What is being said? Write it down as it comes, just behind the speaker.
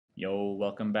Yo,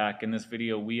 welcome back. In this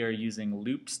video, we are using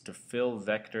loops to fill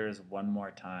vectors one more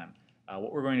time.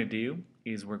 What we're going to do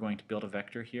is we're going to build a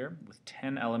vector here with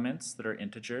 10 elements that are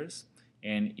integers,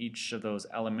 and each of those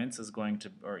elements is going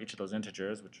to, or each of those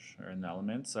integers, which are in the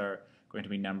elements, are going to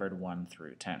be numbered 1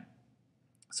 through 10.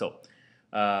 So,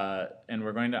 and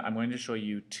I'm going to show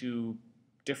you two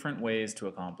different ways to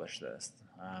accomplish this.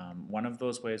 One of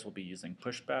those ways will be using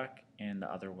pushback, and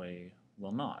the other way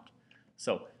will not.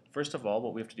 So, first of all,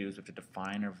 what we have to do is we have to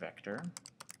define our vector.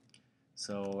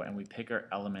 So, and we pick our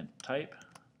element type,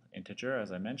 integer,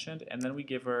 as I mentioned, and then we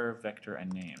give our vector a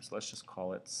name. So let's just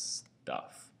call it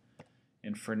stuff.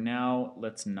 And for now,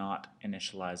 let's not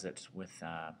initialize it with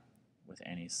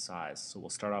any size. So we'll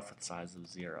start off with size of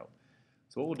 0.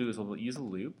 So what we'll do is we'll use a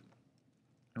loop,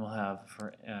 and we'll have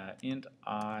for int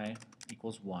I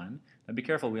equals 1. Now be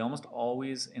careful, we almost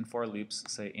always in for loops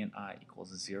say int I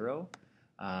equals 0.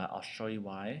 I'll show you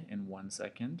why in 1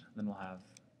 second. Then we'll have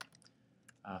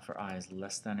for I is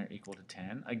less than or equal to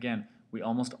 10. Again, we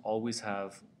almost always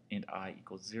have int I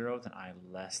equals 0, then I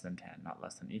less than 10, not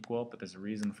less than equal, but there's a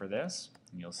reason for this,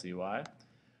 and you'll see why.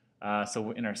 So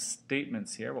in our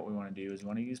statements here, what we want to do is we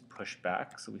want to use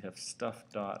pushback. So we have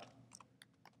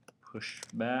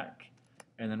stuff.pushback,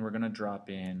 and then we're going to drop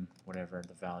in whatever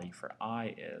the value for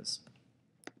I is.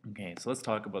 Okay, so let's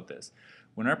talk about this.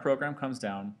 When our program comes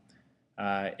down,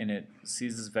 and it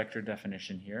sees this vector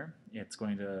definition here, it's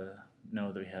going to know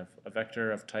that we have a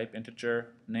vector of type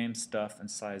integer, name stuff,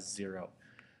 and size 0.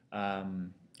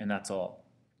 And that's all.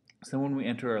 So when we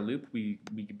enter our loop, we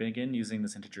begin using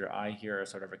this integer I here as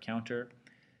sort of a counter,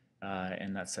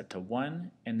 and that's set to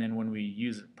 1. And then when we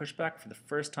use pushback for the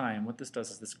first time, what this does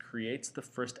is this creates the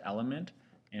first element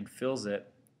and fills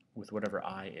it with whatever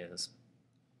I is.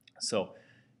 So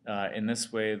in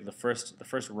this way, the first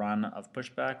run of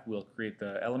pushback will create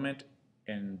the element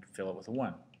and fill it with a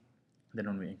 1. Then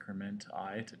when we increment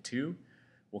I to 2,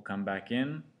 we'll come back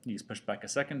in, use pushback a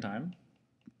second time,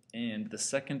 and the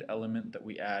second element that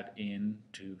we add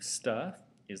into stuff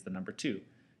is the number 2.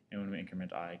 And when we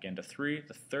increment I again to 3,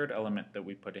 the third element that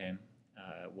we put in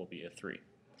will be a 3.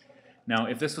 Now,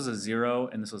 if this was a 0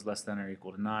 and this was less than or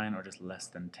equal to 9 or just less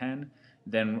than 10,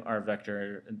 then our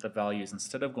vector, the values,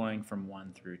 instead of going from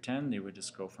 1 through 10, they would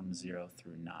just go from 0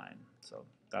 through 9. So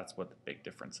that's what the big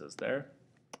difference is there.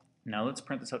 Now let's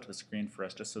print this out to the screen for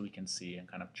us just so we can see and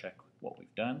kind of check what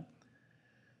we've done.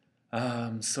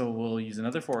 So we'll use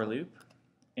another for loop,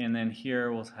 and then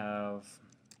here we'll have,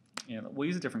 we'll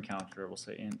use a different counter. We'll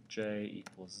say int j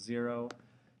equals 0,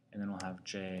 and then we'll have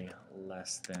j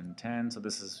less than 10. So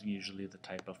this is usually the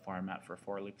type of format for a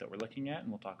for loop that we're looking at, and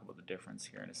we'll talk about the difference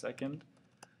here in a second.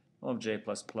 We'll have j++,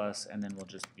 and then we'll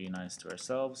just be nice to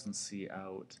ourselves and see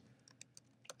out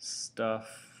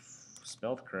stuff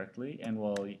spelled correctly, and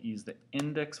we'll use the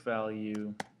index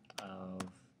value of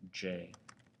j,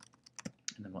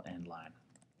 and then we'll end line.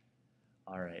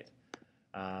 All right,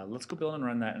 let's go build and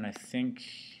run that, and I think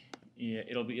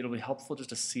it'll be helpful just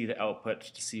to see the output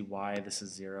to see why this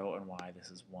is 0 and why this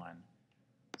is 1.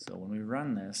 So when we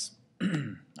run this,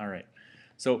 all right,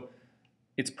 so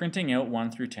it's printing out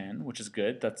 1 through 10, which is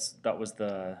good. That was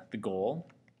the goal.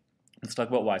 Let's talk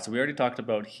about why. So we already talked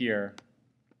about here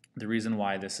the reason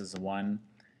why this is a 1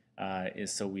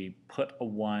 is so we put a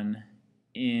 1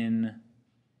 in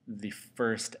the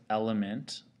first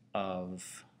element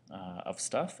of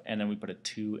stuff, and then we put a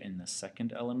 2 in the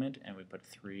second element, and we put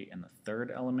 3 in the third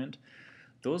element.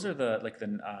 Those are the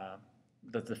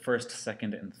first,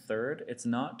 second, and third. It's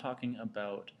not talking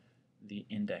about the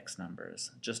index numbers.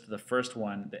 Just the first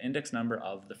one, the index number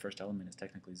of the first element is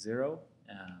technically 0,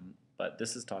 but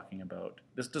this is talking about,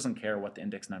 this doesn't care what the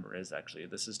index number is actually.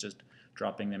 This is just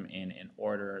dropping them in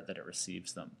order that it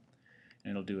receives them, and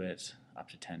it'll do it up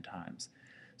to 10 times.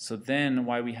 So then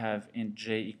why we have int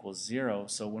j equals 0,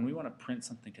 so when we want to print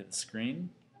something to the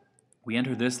screen, we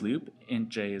enter this loop, int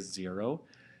j is 0,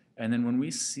 and then when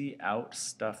we see out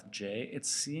stuff j,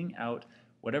 it's seeing out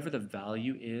whatever the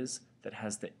value is that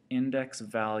has the index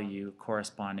value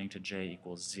corresponding to j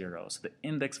equals 0. So the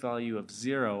index value of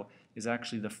 0 is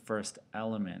actually the first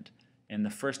element, and the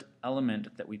first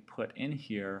element that we put in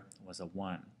here was a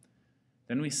 1.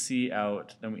 Then we see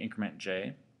out, then we increment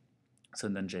j, so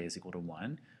then j is equal to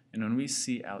 1. And when we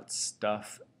see out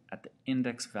stuff at the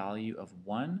index value of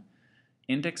 1,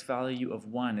 index value of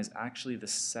 1 is actually the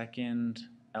second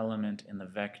element in the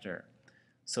vector.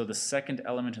 So the second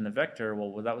element in the vector,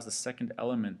 well, that was the second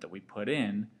element that we put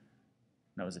in.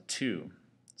 That was a 2.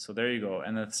 So there you go.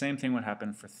 And the same thing would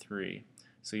happen for 3.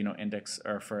 So, index,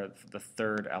 or for the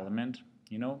third element,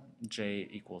 j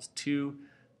equals 2.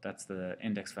 That's the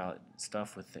index value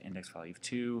stuff with the index value of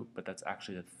 2, but that's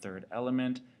actually the third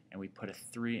element, and we put a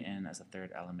 3 in as a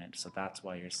third element, so that's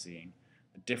why you're seeing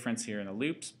a difference here in the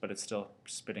loops, but it's still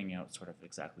spitting out sort of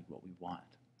exactly what we want.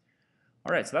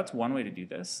 All right, so that's one way to do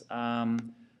this.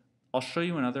 I'll show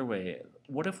you another way.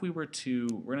 What if we were to,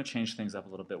 we're going to change things up a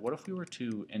little bit. What if we were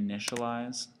to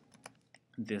initialize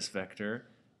this vector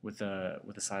with a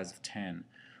size of 10?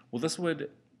 Well, this would,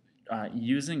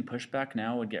 using pushback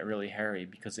now would get really hairy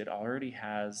because it already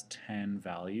has 10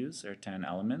 values or 10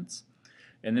 elements.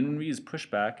 And then when we use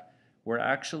pushback,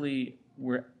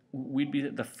 we'd be,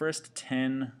 the first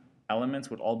 10 elements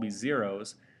would all be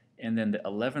zeros, and then the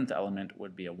 11th element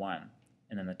would be a 1.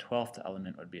 And then the 12th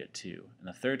element would be a 2, and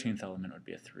the 13th element would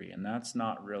be a 3, and that's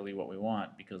not really what we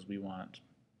want, because we want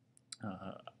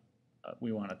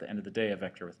at the end of the day a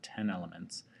vector with 10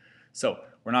 elements. So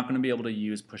we're not going to be able to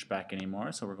use pushback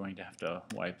anymore, so we're going to have to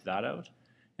wipe that out.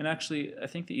 And actually, I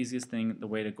think the easiest thing, the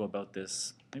way to go about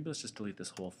this, maybe let's just delete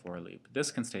this whole for loop.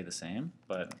 This can stay the same,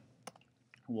 but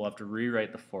we'll have to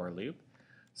rewrite the for loop.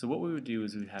 So what we would do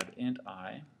is we would have int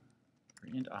I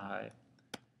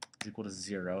is equal to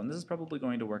 0, and this is probably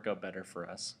going to work out better for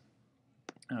us.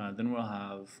 Then we'll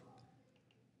have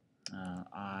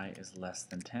I is less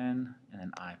than 10, and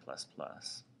then I plus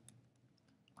plus.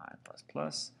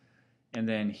 And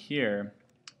then here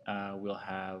we'll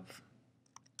have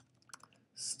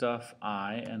stuff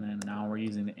I, and then now we're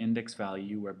using the index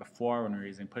value, where before when we were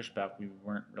using pushback we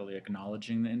weren't really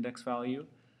acknowledging the index value.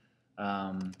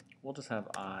 We'll just have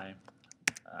I,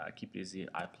 keep it easy,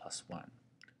 I plus 1.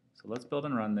 So let's build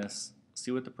and run this,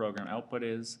 see what the program output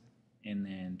is, and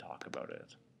then talk about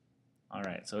it.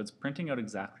 Alright, so it's printing out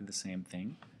exactly the same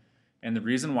thing. And the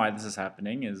reason why this is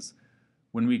happening is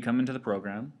when we come into the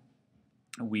program,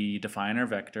 we define our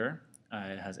vector.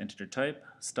 It has integer type,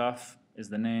 stuff is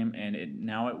the name, and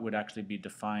now it would actually be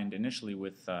defined initially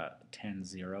with 10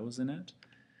 zeros in it.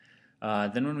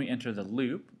 Then when we enter the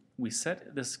loop, we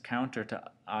set this counter to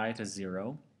I to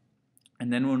 0,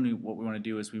 and then what we want to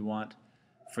do is we want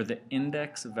for the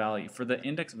index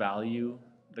value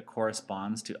that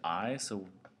corresponds to I, so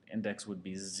index would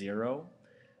be 0,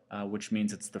 which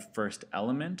means it's the first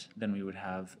element, then we would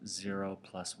have 0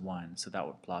 plus 1, so that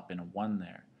would plop in a 1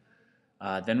 there.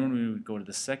 Then when we would go to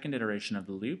the second iteration of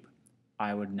the loop,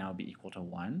 I would now be equal to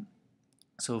 1.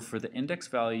 So for the index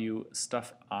value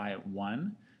stuff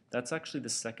I1, that's actually the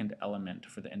second element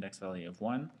for the index value of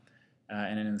 1.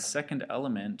 And in the second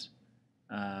element,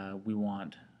 we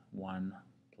want 1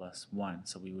 plus 1,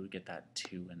 so we would get that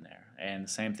 2 in there. And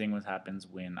the same thing happens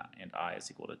when int I is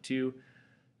equal to 2.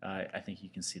 I think you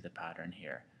can see the pattern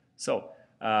here. So,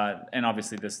 and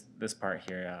obviously this part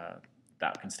here,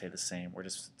 that can stay the same. We're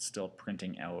just still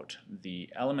printing out the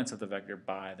elements of the vector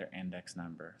by their index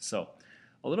number. So,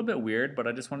 a little bit weird, but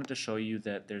I just wanted to show you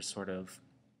that there's sort of,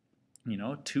 you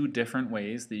know, two different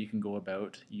ways that you can go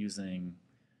about using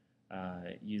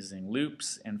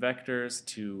loops and vectors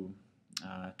to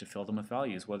fill them with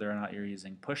values, whether or not you're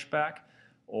using pushback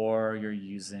or you're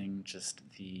using just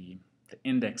the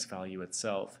index value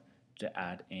itself to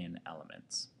add in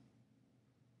elements.